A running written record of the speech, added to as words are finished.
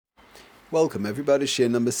Welcome everybody, share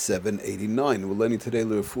number 789. We're learning today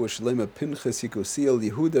L'Refuah Shalema Pinchas Yikosiel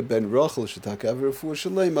Yehuda ben Rachel Shetakav Refuah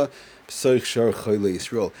Shalema P'soich Shar Choyle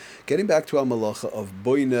Yisrael. Getting back to our malacha of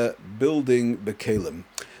Boneh, building Bekalim.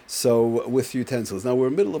 So with utensils. Now we're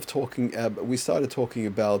in the middle of talking, we started talking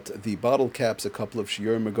about the bottle caps a couple of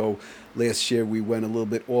shiurim ago. Last year we went a little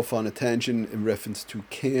bit off on a tangent in reference to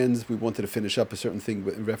cans. We wanted to finish up a certain thing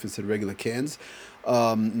in reference to the regular cans.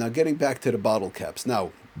 Now getting back to the bottle caps.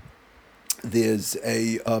 Now, there's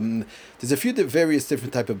a few various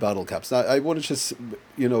different type of bottle caps. Now, I want to just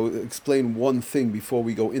explain one thing before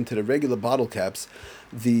we go into the regular bottle caps.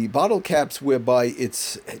 The bottle caps whereby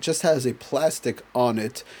it just has a plastic on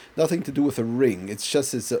it, nothing to do with a ring.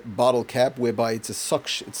 It's a bottle cap whereby it's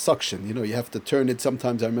suction. You have to turn it.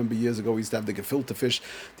 Sometimes I remember years ago we used to have the gefilte fish,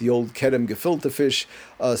 the old kedem gefilte fish.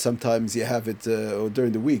 Sometimes you have it, or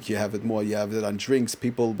during the week you have it more. You have it on drinks.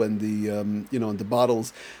 People when the in the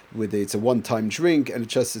bottles it's a one-time drink and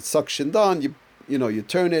it's suctioned on. You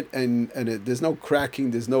turn it and there's no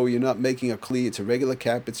cracking, you're not making a kli, it's a regular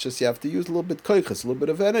cap, it's just you have to use a little bit koiches, a little bit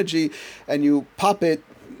of energy, and you pop it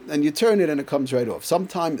and you turn it and it comes right off.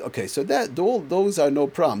 Sometimes, so those are no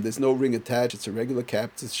problem. There's no ring attached, it's a regular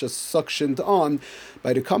cap, it's just suctioned on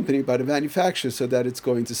by the company, by the manufacturer, so that it's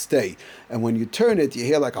going to stay. And when you turn it, you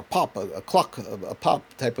hear like a pop, a clock, a pop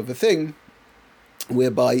type of a thing,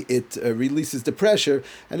 whereby it releases the pressure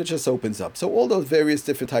and it just opens up. So all those various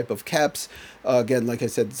different type of caps, again, like I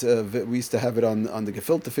said, we used to have it on the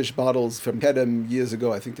gefilte fish bottles from Kedem years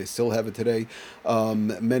ago. I think they still have it today.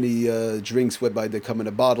 Many drinks whereby they come in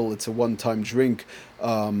a bottle. It's a one-time drink.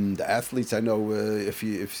 The athletes, I know, if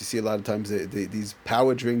you see a lot of times these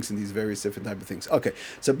power drinks and these various different type of things. Okay,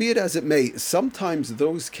 so be it as it may, sometimes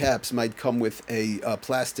those caps might come with a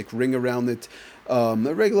plastic ring around it. A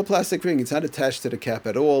regular plastic ring, it's not attached to the cap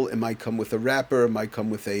at all. It might come with a wrapper, it might come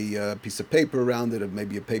with a piece of paper around it, or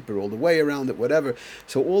maybe a paper all the way around it, whatever.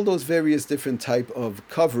 So all those various different type of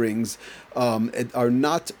coverings are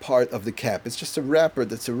not part of the cap. It's just a wrapper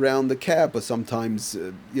that's around the cap, or sometimes,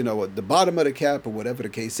 at the bottom of the cap, or whatever the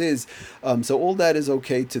case is. So all that is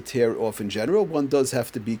okay to tear off in general. One does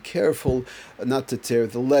have to be careful not to tear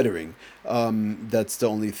the lettering. That's the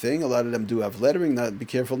only thing. A lot of them do have lettering. Be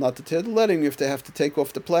careful not to tear the lettering if they have to take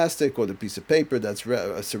off the plastic or the piece of paper that's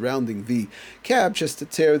surrounding the cap, just to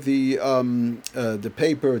tear the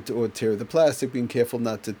paper or tear the plastic. Being careful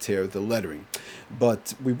not to tear the lettering.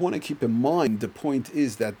 But we want to keep in mind, the point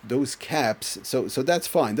is that those caps, so that's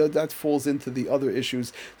fine. That falls into the other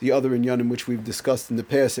issues, the other inyanim which we've discussed in the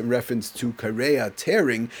past in reference to kareya,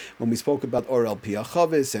 tearing, when we spoke about oral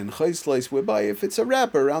piachavis and chayslois, whereby if it's a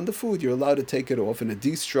wrapper around the food, you're allowed to take it off in a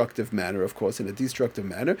destructive manner,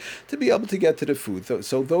 to be able to get to the food.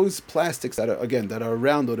 So those plastics that are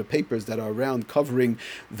around, or the papers that are around covering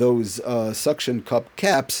those suction cup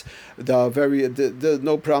caps, they're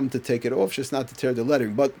no problem to take it off, just not to tear the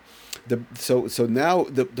lettering. But so now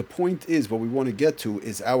the point is, what we want to get to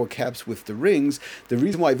is our caps with the rings. The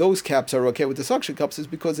reason why those caps are okay with the suction cups is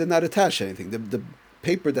because they're not attached to anything. The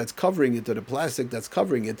paper that's covering it, or the plastic that's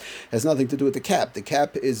covering it, has nothing to do with the cap.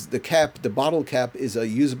 The bottle cap is a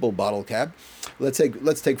usable bottle cap. Let's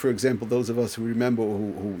take for example those of us who remember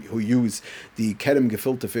who use the kedem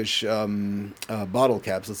gefilte fish bottle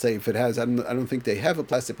caps. Let's say if it has, I don't think they have a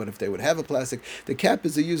plastic, but if they would have a plastic, the cap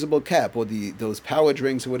is a usable cap, or those power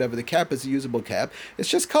drinks or whatever, the cap is a usable cap. It's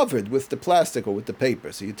just covered with the plastic or with the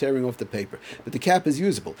paper, so you're tearing off the paper, but the cap is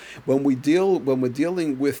usable. When we're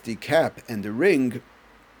dealing with the cap and the ring,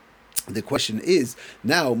 the question is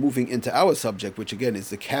now moving into our subject, which again is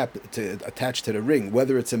the cap attached to the ring,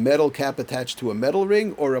 whether it's a metal cap attached to a metal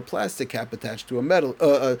ring or a plastic cap attached to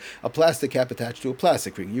a plastic cap attached to a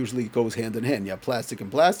plastic ring. Usually it goes hand in hand. You have plastic and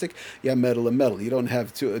plastic, you have metal and metal. You don't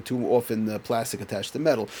have too often plastic attached to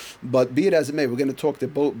metal. But be it as it may, we're going to talk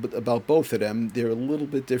about both of them. They're a little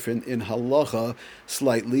bit different in halacha,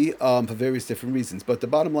 slightly, for various different reasons. But the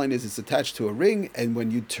bottom line is it's attached to a ring, and when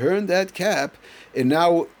you turn that cap, it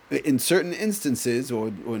now, in certain instances,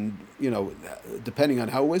 or depending on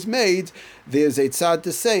how it was made, there's a tzad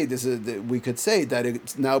to say we could say that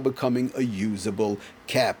it's now becoming a usable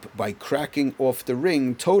cap by cracking off the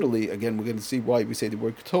ring totally. Again, we're going to see why we say the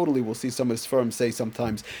word totally. We'll see some of the firms say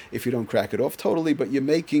sometimes if you don't crack it off totally, but you're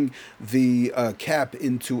making the cap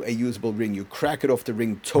into a usable ring. You crack it off the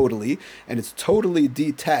ring totally, and it's totally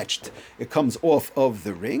detached. It comes off of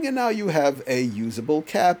the ring, and now you have a usable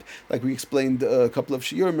cap, like we explained a couple of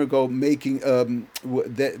shiurim ago.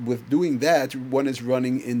 With doing that, one is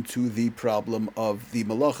running into the problem of the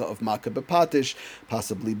malacha of makah b'patish,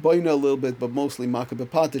 possibly boina a little bit, but mostly makah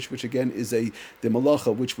b'patish, which again is the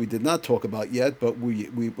malacha which we did not talk about yet, but we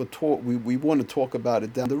want to talk about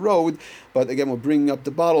it down the road. But again, we're bringing up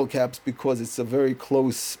the bottle caps because it's very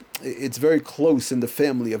close in the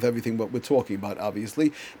family of everything what we're talking about,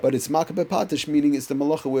 obviously. But it's makah b'patish, meaning it's the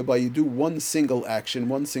malacha whereby you do one single action,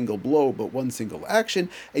 one single blow, but one single action,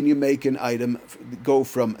 and you make an item go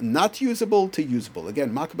from not usable to usable.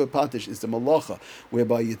 Again, makah b'patish is the malacha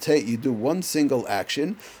whereby you do one single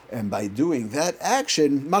action, and by doing that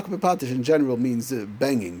action, makah b'patish in general means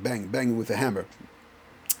banging with a hammer.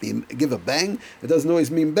 You give a bang, it doesn't always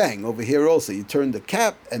mean bang. Over here also, you turn the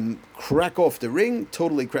cap and crack off the ring,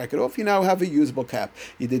 totally crack it off. You now have a usable cap.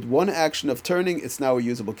 You did one action of turning, it's now a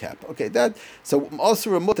usable cap. Okay, so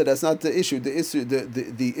also mutter, that's not the issue.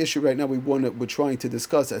 The issue right now we're trying to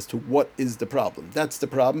discuss as to what is the problem. That's the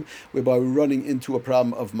problem, whereby we're running into a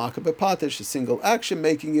problem of makah b'patish, a single action,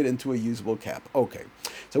 making it into a usable cap. Okay,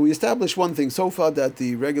 so we established one thing so far, that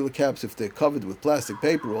the regular caps, if they're covered with plastic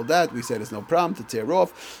paper, all that, we said it's no problem to tear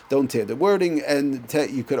off. Don't tear the wording, and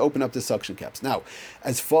you could open up the suction caps. Now,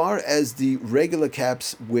 as far as the regular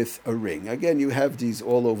caps with a ring, again, you have these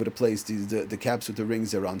all over the place. The caps with the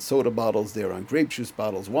rings, they're on soda bottles, they're on grape juice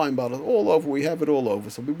bottles, wine bottles, all over. We have it all over.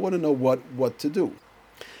 So we want to know what to do.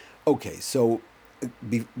 Okay, so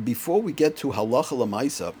before we get to halacha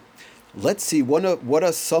l'maisa, let's see what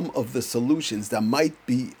are some of the solutions that might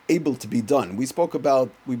be able to be done. We've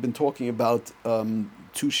been talking about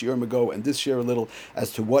 2 shiurim ago, and this year a little,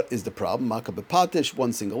 as to what is the problem. Makah b'patish,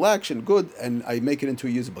 one single action, good, and I make it into a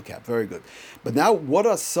usable cap, very good. But now, what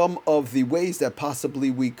are some of the ways that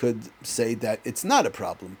possibly we could say that it's not a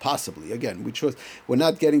problem? Possibly, again, we're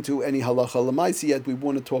not getting to any halacha l'maisa yet. We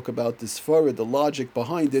want to talk about the svara, the logic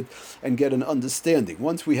behind it, and get an understanding.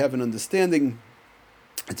 Once we have an understanding,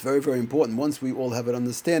 it's very, very important. Once we all have an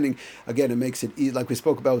understanding, again, it makes it easy, like we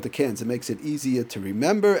spoke about with the cans, it makes it easier to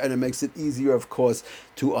remember, and it makes it easier, of course,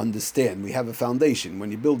 to understand. We have a foundation.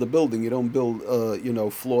 When you build a building, you don't build,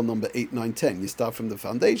 floor number 8, 9, 10. You start from the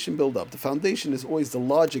foundation, build up. The foundation is always the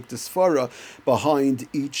logic, the svara behind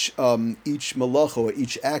each malacha, or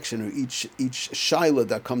each action, or each shaila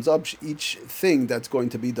that comes up, each thing that's going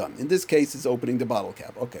to be done. In this case, it's opening the bottle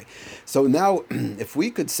cap. Okay, so now, if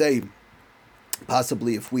we could say,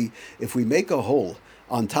 possibly if we make a hole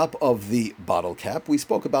on top of the bottle cap, we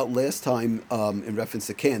spoke about last time in reference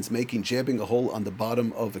to cans, jabbing a hole on the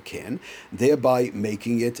bottom of a can, thereby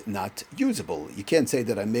making it not usable. You can't say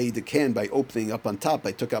that I made the can by opening up on top.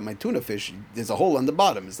 I took out my tuna fish. There's a hole on the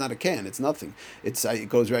bottom. It's not a can. It's nothing. It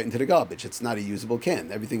goes right into the garbage. It's not a usable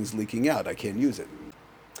can. Everything's leaking out. I can't use it.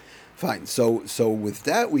 Fine. So with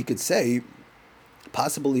that, we could say,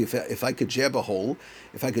 possibly if I could jab a hole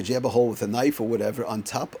with a knife or whatever on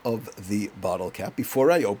top of the bottle cap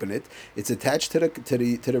before I open it, it's attached to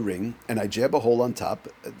the ring, and I jab a hole on top,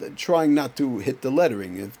 trying not to hit the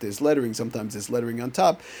lettering. If there's lettering, sometimes there's lettering on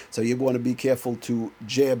top, so you want to be careful to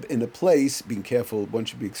jab in a place. Being careful, one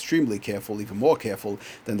should be extremely careful, even more careful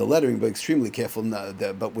than the lettering, but extremely careful.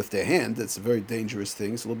 But with their hand, it's a very dangerous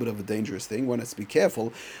thing. It's a little bit of a dangerous thing. One has to be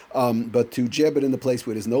careful, but to jab it in the place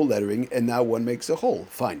where there's no lettering, and now one makes a hole.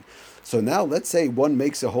 Fine. So now let's say one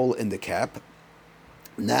makes a hole in the cap.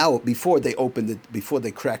 Now, before they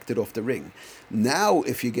cracked it off the ring. Now,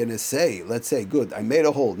 if you're gonna say, let's say, good, I made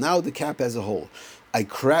a hole. Now the cap has a hole.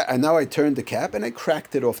 Now I turned the cap and I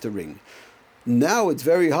cracked it off the ring. Now it's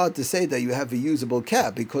very hard to say that you have a usable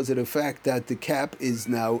cap because of the fact that the cap is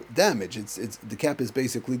now damaged. The cap is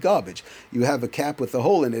basically garbage. You have a cap with a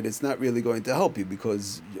hole in it, it's not really going to help you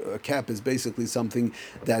because a cap is basically something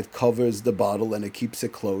that covers the bottle and it keeps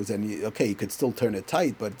it closed. And you could still turn it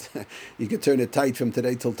tight, but you could turn it tight from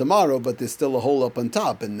today till tomorrow, but there's still a hole up on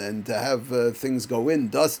top. And to have things go in,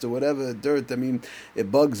 dust or whatever, dirt,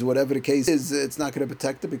 bugs, whatever the case is, it's not going to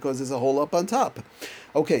protect it because there's a hole up on top.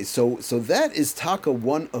 Okay, so that is taka,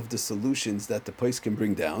 one of the solutions that the place can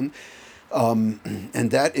bring down,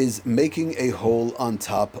 and that is making a hole on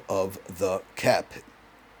top of the cap.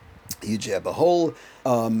 You jab a hole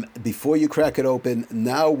before you crack it open.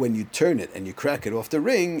 Now, when you turn it and you crack it off the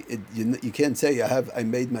ring, you can't say I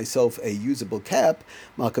made myself a usable cap,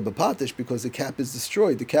 makah b'patish, because the cap is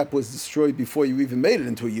destroyed. The cap was destroyed before you even made it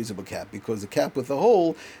into a usable cap, because the cap with a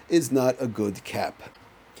hole is not a good cap.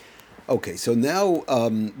 Okay, so now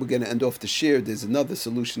we're going to end off the shiur. There's another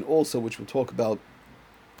solution also, which we'll talk about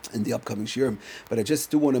in the upcoming shiurim. But I just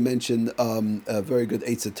do want to mention a very good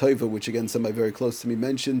Eitzah Tova, which again somebody very close to me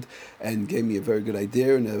mentioned and gave me a very good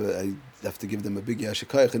idea, and I have to give them a big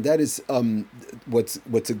yashikayach, and that is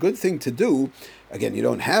what's a good thing to do. Again, you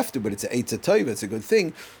don't have to, but it's a eitz tov. It's a good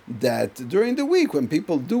thing that during the week when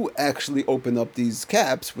people do actually open up these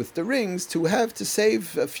caps with the rings, to have to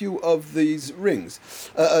save a few of these rings,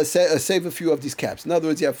 save a few of these caps. In other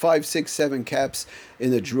words, you have 5, 6, 7 caps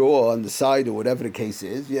in a drawer on the side or whatever the case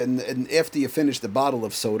is. And after you finish the bottle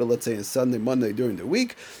of soda, let's say on Sunday, Monday during the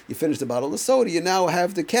week, you finish the bottle of soda, you now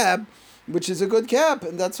have the cap, which is a good cap,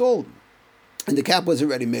 and that's all. And the cap was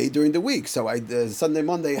already made during the week, so Sunday,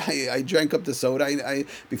 Monday, I drank up the soda.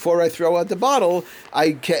 Before I throw out the bottle,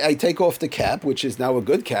 I take off the cap, which is now a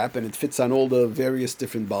good cap, and it fits on all the various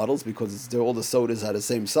different bottles because all the sodas are the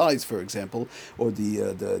same size, for example, or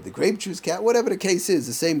the grape juice cap, whatever the case is,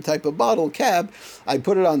 the same type of bottle cap. I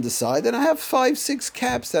put it on the side, and I have 5, 6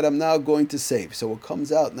 caps that I'm now going to save. So it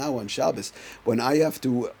comes out now on Shabbos when I have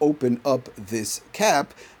to open up this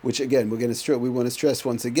cap, which again we want to stress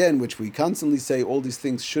once again, which we constantly say, all these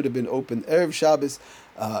things should have been open Erev Shabbos,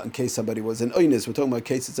 in case somebody was an oinus. We're talking about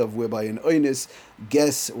cases of whereby an oinus,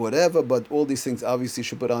 guess, whatever, but all these things obviously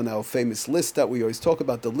should put on our famous list that we always talk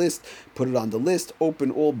about, the list. Put it on the list.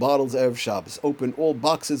 Open all bottles Erev Shabbos. Open all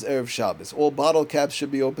boxes Erev Shabbos. All bottle caps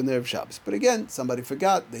should be open Erev Shabbos. But again, somebody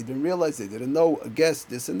forgot, they didn't realize, they didn't know, a guess,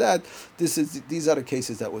 this and that. These are the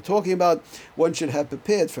cases that we're talking about. One should have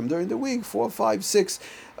prepared from during the week 4, 5, 6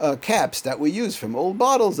 caps that we use from old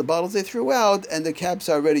bottles, the bottles they threw out, and the caps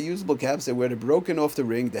are already usable caps. They were broken off the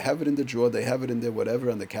ring. They have it in the drawer. They have it in there, whatever,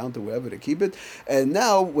 on the counter, wherever to keep it. And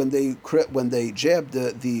now, when they jab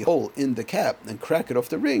the hole in the cap and crack it off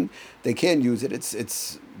the ring, they can't use it.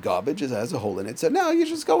 It's garbage. It has a hole in it. So now you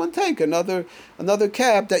just go and take another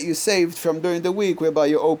cap that you saved from during the week, whereby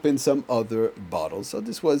you open some other bottles. So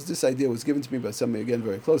this idea was given to me by somebody again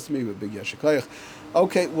very close to me with big yashikayach.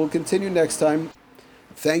 Okay, we'll continue next time.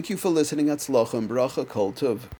 Thank you for listening. Atzlacha and bracha kol tov.